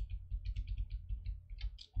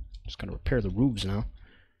 Just gotta repair the roofs now.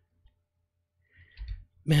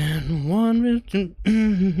 Man, one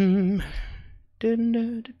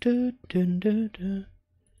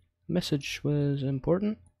message was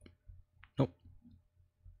important. Nope.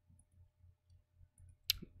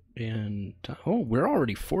 And oh, we're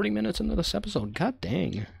already 40 minutes into this episode. God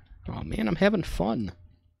dang. Oh man, I'm having fun.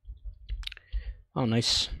 Oh,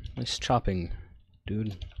 nice chopping,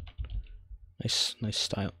 dude. Nice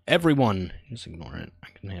style. Everyone, just ignore it. I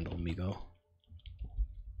can handle Amigo.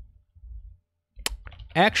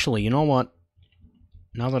 Actually, you know what?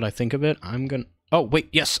 Now that I think of it, I'm gonna... Oh, wait,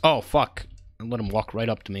 yes! Oh, fuck! I let him walk right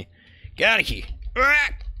up to me. Get out of here! Ah!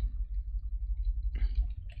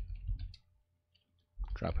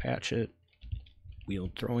 Drop hatchet.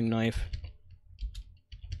 Wield throwing knife.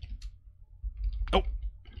 Oh!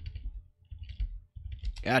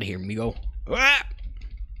 Get out of here, amigo. Ah!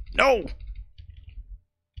 No!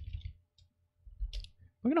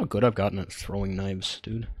 Look at how good I've gotten at throwing knives,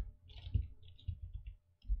 dude.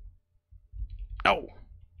 No!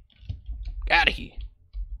 Get out of here!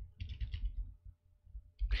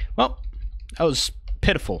 Well, that was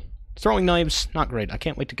pitiful. Throwing knives, not great. I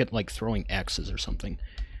can't wait to get, like, throwing axes or something.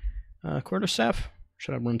 Quarterstaff?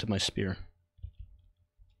 Should I run to my spear?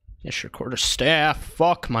 Yeah, sure, quarterstaff.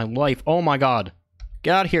 Fuck my life. Oh my god.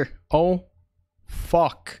 Get out of here. Oh,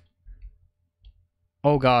 fuck.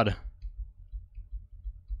 Oh god.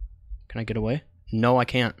 Can I get away? No, I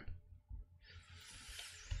can't.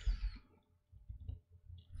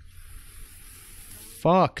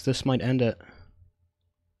 Fuck, this might end it.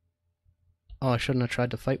 Oh, I shouldn't have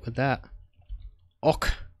tried to fight with that. Ok.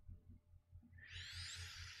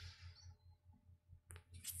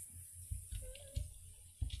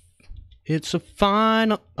 It's a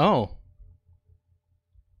final... Oh.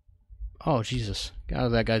 Oh, Jesus. Get out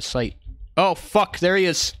of that guy's sight. Oh, fuck, there he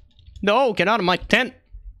is. No, get out of my tent.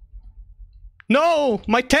 No,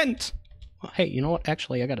 my tent. Well, hey, you know what?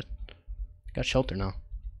 Actually, I got shelter now.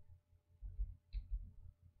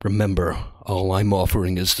 Remember, all I'm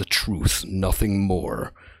offering is the truth, nothing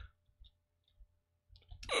more.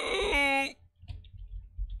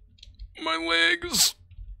 My legs.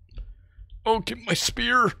 Oh, get my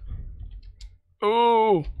spear.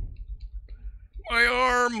 Oh, my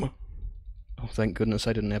arm. Oh, thank goodness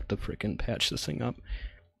I didn't have to frickin' patch this thing up.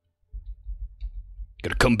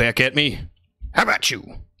 Gonna come back at me? How about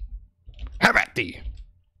you? How about thee?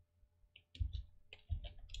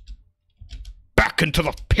 Back into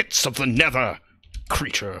the pits of the nether,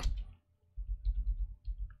 creature.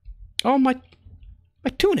 Oh, my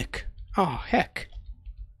tunic. Oh, heck.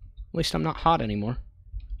 At least I'm not hot anymore.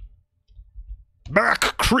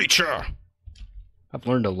 Back, creature! I've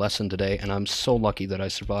learned a lesson today, and I'm so lucky that I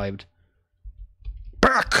survived.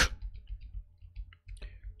 Back!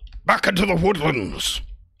 Back into the woodlands!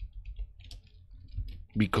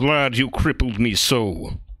 Be glad you crippled me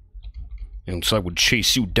so, else I would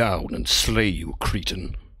chase you down and slay you,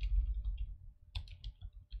 Cretan.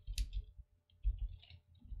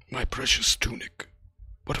 My precious tunic.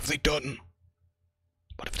 What have they done?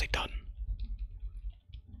 What have they done?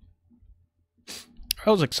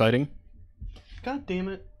 That was exciting. God damn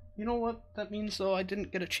it. You know what that means, though? I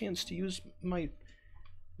didn't get a chance to use my...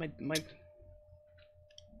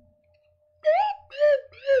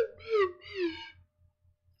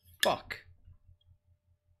 Fuck.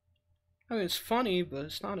 I mean, it's funny, but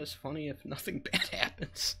it's not as funny if nothing bad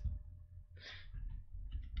happens.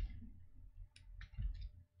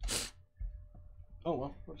 Oh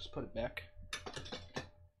well, we'll just put it back.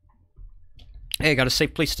 Hey, I got a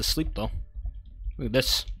safe place to sleep, though. Look at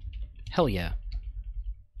this. Hell yeah.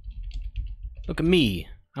 Look at me.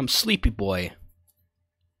 I'm Sleepy Boy.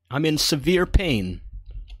 I'm in severe pain.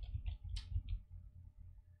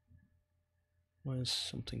 Why is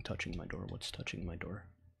something touching my door? What's touching my door?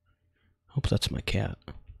 Hope that's my cat.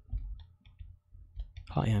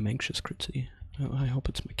 Hi, I'm anxious, Critsy. Oh, I hope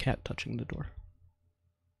it's my cat touching the door.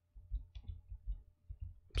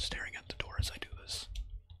 I'm staring at the door as I do this.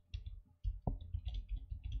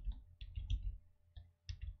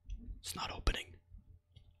 It's not opening.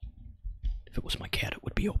 If it was my cat, it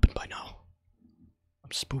would be open by now.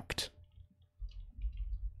 I'm spooked.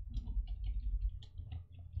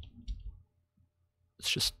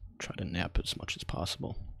 Let's just try to nap as much as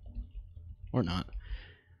possible. Or not.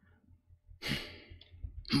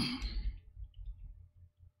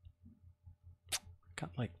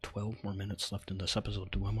 Got like 12 more minutes left in this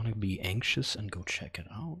episode. Do I want to be anxious and go check it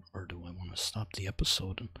out? Or do I want to stop the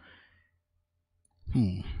episode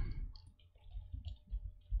and...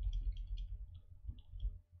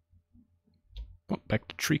 Oh, back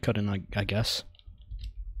to tree cutting, I guess.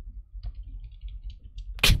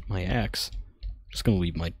 My axe. Just gonna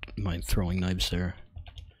leave my throwing knives there.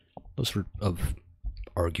 Those were of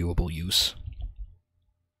arguable use.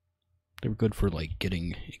 They were good for, like,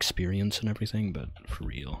 getting experience and everything, but for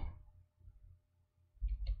real.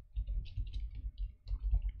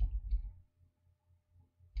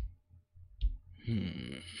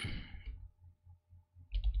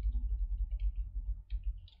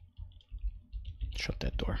 Shut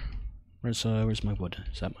that door. Where's my wood?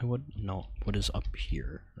 Is that my wood? No, wood is up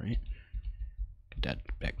here, right? Get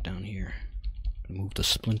that back down here. Move the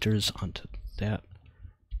splinters onto that.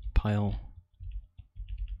 pile.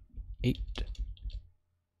 8,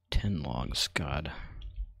 10 logs. God.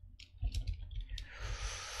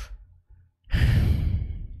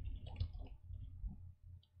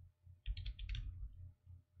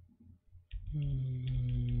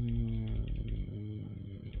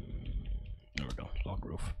 There we go. Log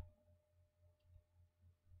roof.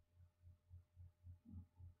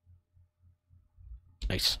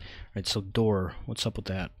 Nice. Alright, so door. What's up with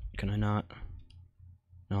that? Can I not?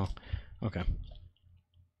 No? Okay.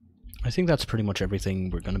 I think that's pretty much everything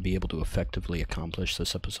we're going to be able to effectively accomplish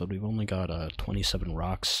this episode. We've only got 27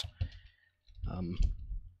 rocks.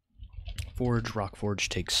 Rock forge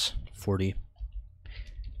takes 40.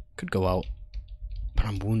 Could go out, but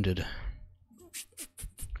I'm wounded.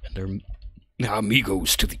 And they're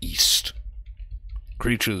Amigos to the east.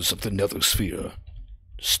 Creatures of the nether sphere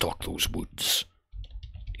stalk those woods.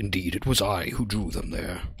 Indeed, it was I who drew them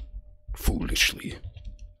there. Foolishly.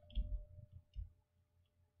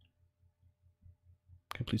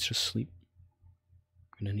 Can I please just sleep?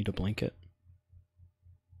 I'm gonna need a blanket.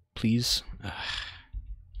 Please?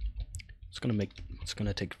 It's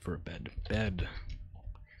gonna take for a bed. Bed.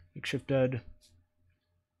 Makeshift bed.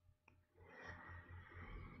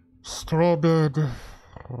 Straw bed.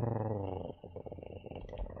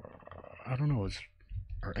 I don't know,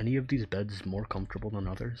 are any of these beds more comfortable than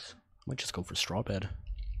others? I might just go for straw bed.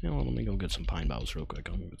 You know, let me go get some pine boughs real quick.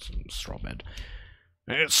 I'll get some straw bed.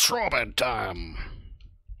 It's straw bed time!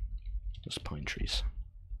 Just pine trees.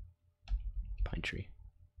 Pine tree.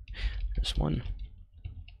 There's one.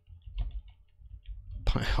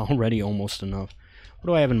 Already almost enough.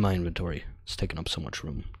 What do I have in my inventory? It's taking up so much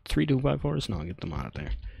room. 3 2x4s? No, I'll get them out of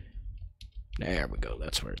there. There we go.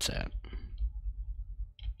 That's where it's at.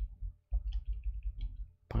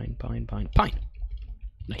 Pine, pine, pine, pine!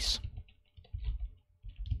 Nice.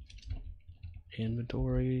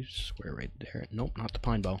 Inventory. Square right there. Nope, not the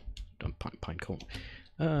pine bow. Pine cone.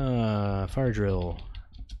 Fire drill.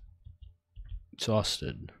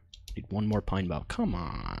 Exhausted. Need one more pine bough. Come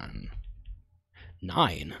on.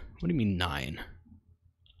 9? What do you mean 9?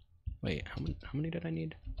 Wait, how many did I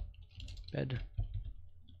need? Bed.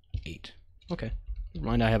 8. Okay. Never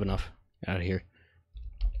mind, I have enough. Out of here.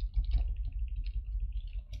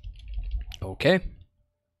 Okay.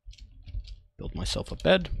 Build myself a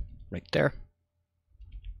bed. Right there.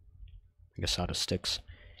 I guess out of sticks.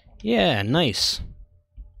 Yeah, nice.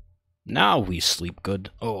 Now we sleep good.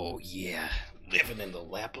 Oh, yeah. Living in the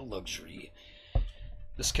lap of luxury.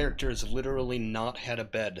 This character has literally not had a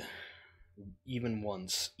bed. Even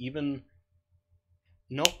once. Even...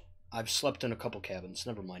 Nope. I've slept in a couple cabins.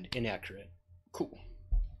 Never mind. Inaccurate. Cool.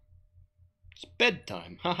 It's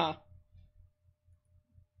bedtime. Haha.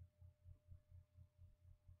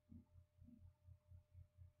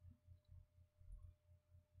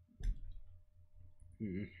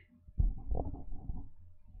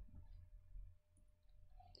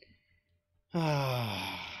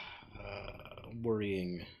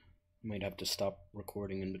 Worrying. Might have to stop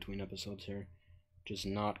recording in between episodes here. Which is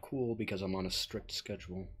not cool because I'm on a strict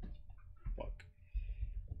schedule. Fuck.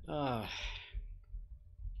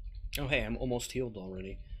 Oh hey, I'm almost healed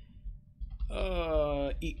already.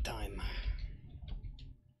 Eat time.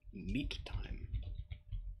 Meat time.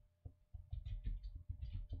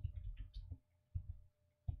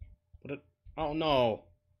 What it? Oh no!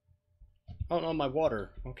 Oh no, my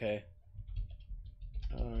water. Okay.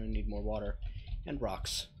 I need more water. And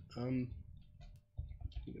rocks. Get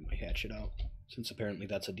my hatchet out, since apparently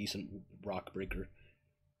that's a decent rock breaker.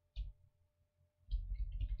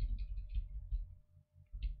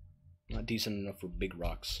 Not decent enough for big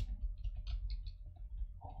rocks.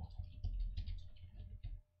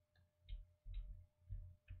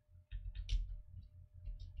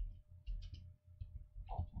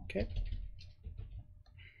 Okay.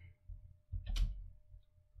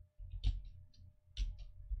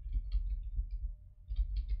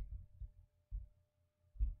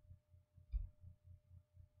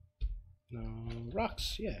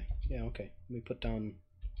 Rocks, yeah, okay. Let me put down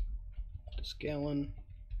this gallon.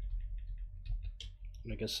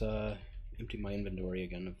 And I guess, empty my inventory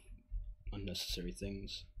again of unnecessary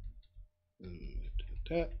things.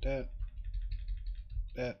 That.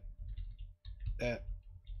 That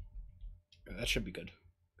should be good.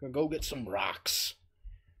 Gonna go get some rocks.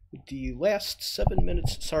 With the last 7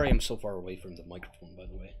 minutes... Sorry I'm so far away from the microphone, by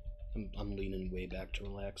the way. I'm leaning way back to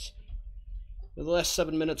relax. For the last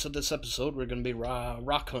 7 minutes of this episode, we're going to be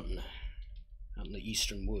rock hunting out in the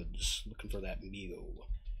eastern woods, looking for that Migo,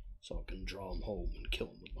 so I can draw him home and kill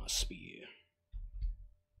him with my spear.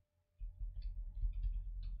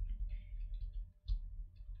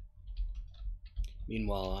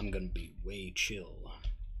 Meanwhile, I'm gonna be way chill.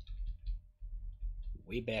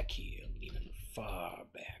 Way back here, leaning far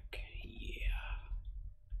back. Yeah.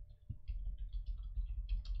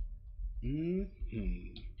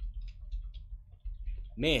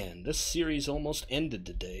 Man, this series almost ended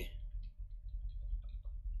today.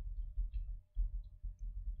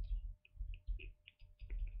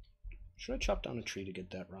 Should I chop down a tree to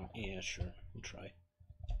get that rock? Yeah, sure. We'll try.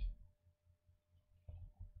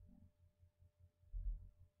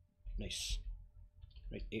 Nice.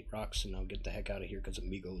 Right, 8 rocks, and I'll get the heck out of here because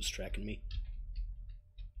Amigo is tracking me.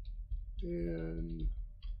 And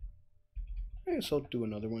I guess I'll do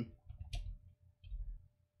another one.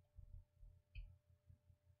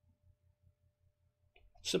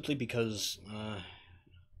 Simply because I'm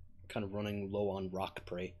kind of running low on rock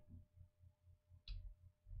prey.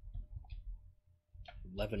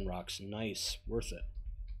 11 rocks, nice, worth it.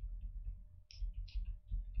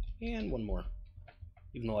 And one more,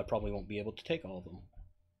 even though I probably won't be able to take all of them.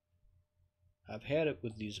 I've had it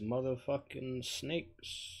with these motherfucking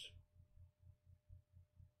snakes.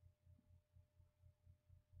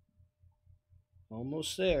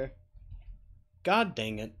 Almost there. God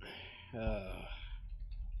dang it.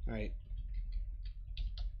 Alright.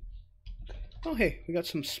 Oh hey, we got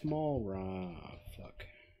some small fuck.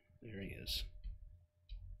 There he is.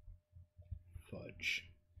 Fudge.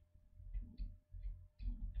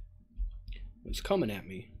 He's coming at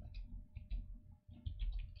me.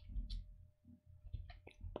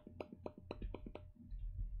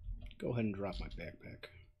 Go ahead and drop my backpack.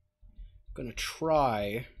 I'm gonna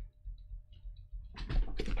try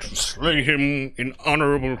to slay him in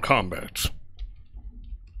honorable combat.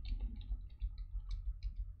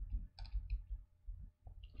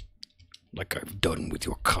 Like I've done with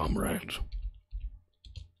your comrade.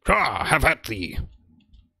 Ah, have at thee.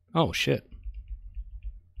 Oh, shit.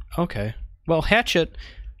 Okay. Well, Hatchet,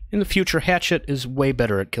 in the future, Hatchet is way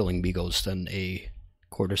better at killing Beagles than a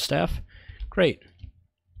quarterstaff. Great.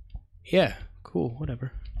 Yeah, cool,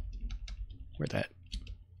 whatever. Where'd that?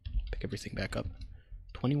 Pick everything back up.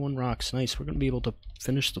 21 rocks, nice. We're going to be able to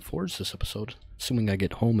finish the forge this episode, assuming I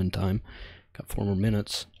get home in time. Got 4 more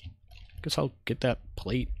minutes. Guess I'll get that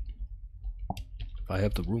plate if I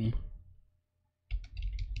have the room.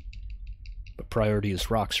 But priority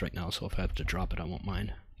is rocks right now, so if I have to drop it, I won't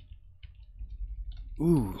mind.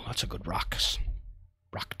 Ooh, lots of good rocks.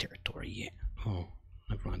 Rock territory, yeah. Oh,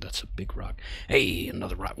 never mind, that's a big rock. Hey,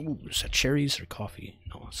 another rock. Ooh, is that cherries or coffee?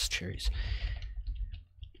 No, it's cherries.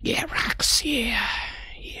 Yeah, rocks, yeah.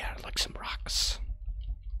 Yeah, I like some rocks.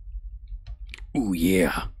 Ooh,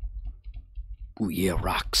 yeah. Ooh, yeah,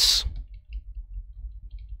 rocks.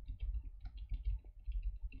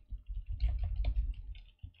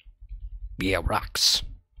 Yeah, rocks.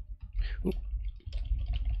 Ooh.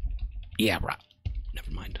 Yeah, rock. Never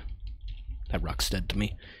mind. That rock's dead to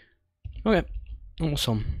me. Okay.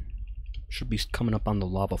 Awesome. Should be coming up on the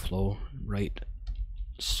lava flow right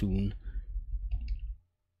soon.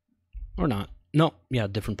 Or not. No. Yeah,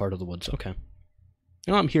 different part of the woods. Okay.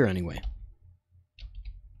 No, I'm here anyway.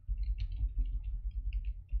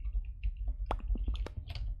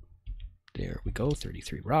 There we go.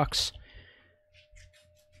 33 rocks.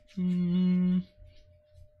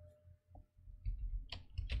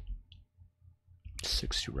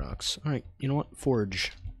 60 rocks. Alright, you know what?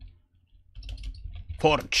 Forge.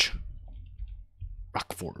 Forge.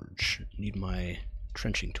 Rock forge. Need my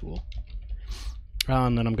trenching tool.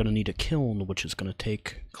 And then I'm going to need a kiln, which is going to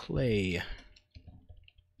take clay.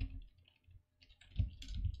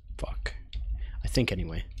 Fuck. I think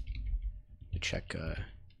anyway. Let me check,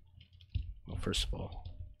 well, first of all.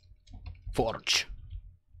 Forge.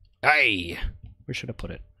 Hey! Where should I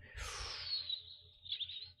put it?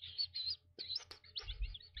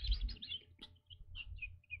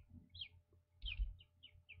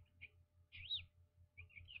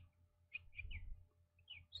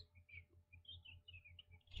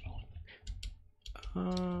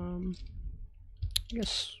 I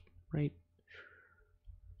guess right.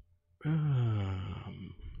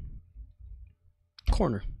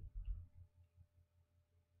 Corner.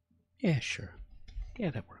 Yeah, sure.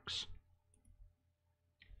 Yeah, that works.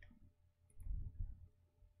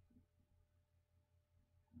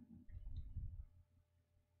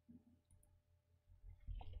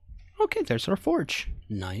 Okay, there's our forge.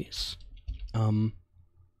 Nice.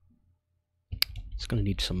 It's gonna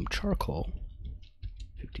need some charcoal.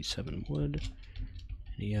 57 wood.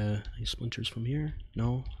 Any splinters from here?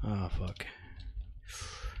 No? Ah, fuck.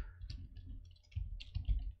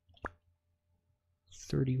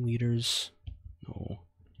 30 liters. No.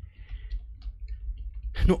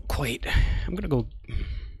 Not quite. I'm gonna go...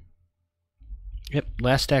 Yep,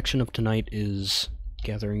 last action of tonight is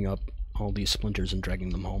gathering up all these splinters and dragging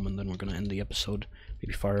them home, and then we're going to end the episode.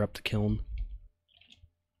 Maybe fire up the kiln.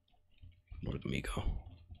 Ignore the Migo.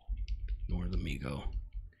 Ignore the Migo.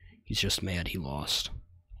 He's just mad he lost.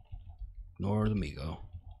 Ignore the Migo.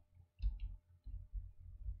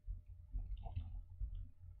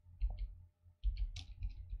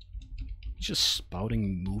 He's just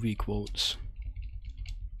spouting movie quotes.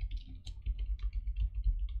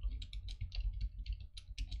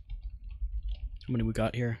 How many we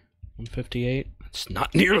got here? 158? That's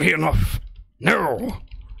not nearly enough! No!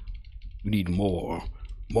 We need more.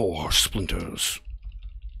 More splinters.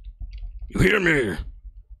 You hear me?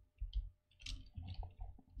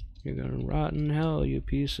 You're gonna rot in hell, you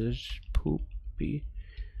piece of poopy.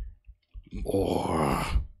 More.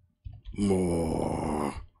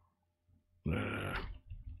 More. There.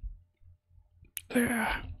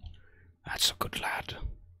 There. That's a good lad.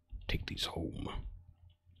 Take these home.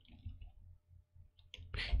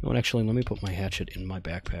 You know what, actually, let me put my hatchet in my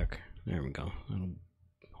backpack. There we go. That'll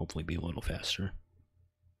hopefully be a little faster.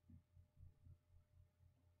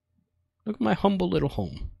 Look at my humble little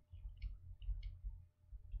home.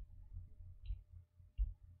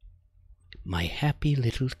 My happy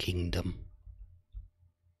little kingdom.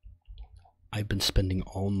 I've been spending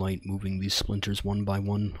all night moving these splinters one by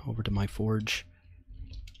one over to my forge.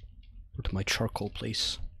 Over to my charcoal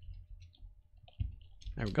place.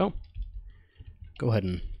 There we go. Go ahead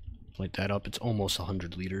and light that up. It's almost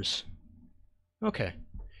 100 liters. Okay.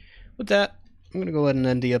 With that, I'm going to go ahead and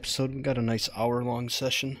end the episode. We got a nice hour-long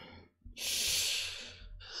session.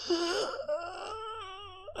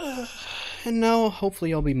 And now,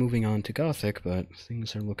 hopefully, I'll be moving on to Gothic, but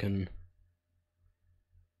things are looking...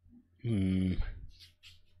 Anyway,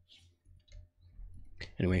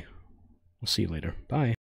 we'll see you later. Bye.